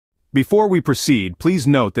Before we proceed, please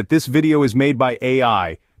note that this video is made by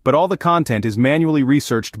AI, but all the content is manually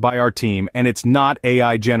researched by our team and it's not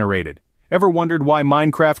AI generated. Ever wondered why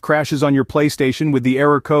Minecraft crashes on your PlayStation with the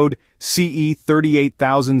error code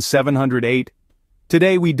CE-38700-8?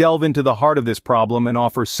 Today we delve into the heart of this problem and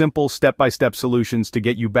offer simple step-by-step solutions to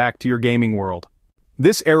get you back to your gaming world.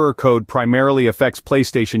 This error code primarily affects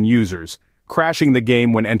PlayStation users, crashing the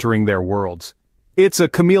game when entering their worlds. It's a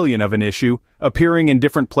chameleon of an issue, appearing in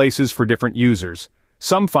different places for different users.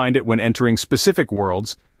 Some find it when entering specific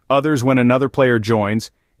worlds, others when another player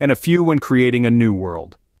joins, and a few when creating a new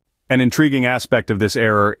world. An intriguing aspect of this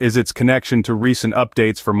error is its connection to recent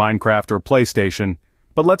updates for Minecraft or PlayStation.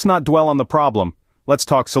 But let's not dwell on the problem, let's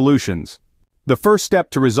talk solutions. The first step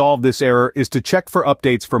to resolve this error is to check for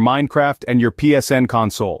updates for Minecraft and your PSN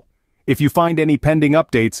console. If you find any pending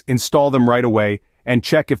updates, install them right away, and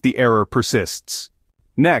check if the error persists.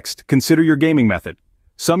 Next, consider your gaming method.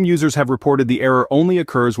 Some users have reported the error only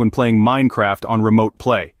occurs when playing Minecraft on remote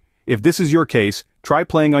play. If this is your case, try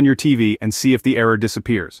playing on your TV and see if the error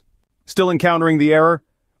disappears. Still encountering the error?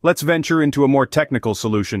 Let's venture into a more technical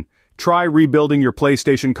solution. Try rebuilding your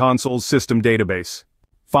PlayStation console's system database.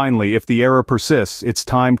 Finally, if the error persists, it's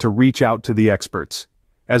time to reach out to the experts.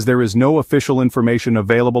 As there is no official information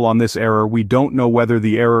available on this error, we don't know whether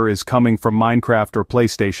the error is coming from Minecraft or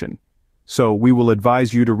PlayStation. So we will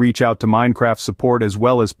advise you to reach out to Minecraft support as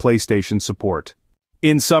well as PlayStation support.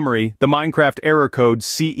 In summary, the Minecraft error code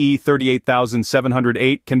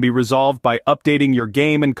CE-38700-8 can be resolved by updating your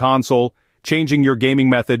game and console, changing your gaming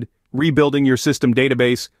method, rebuilding your system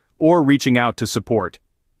database, or reaching out to support.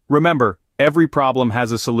 Remember, every problem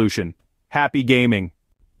has a solution. Happy gaming!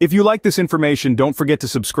 If you like this information, don't forget to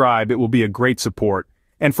subscribe, it will be a great support.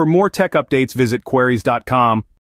 And for more tech updates, visit queries.com.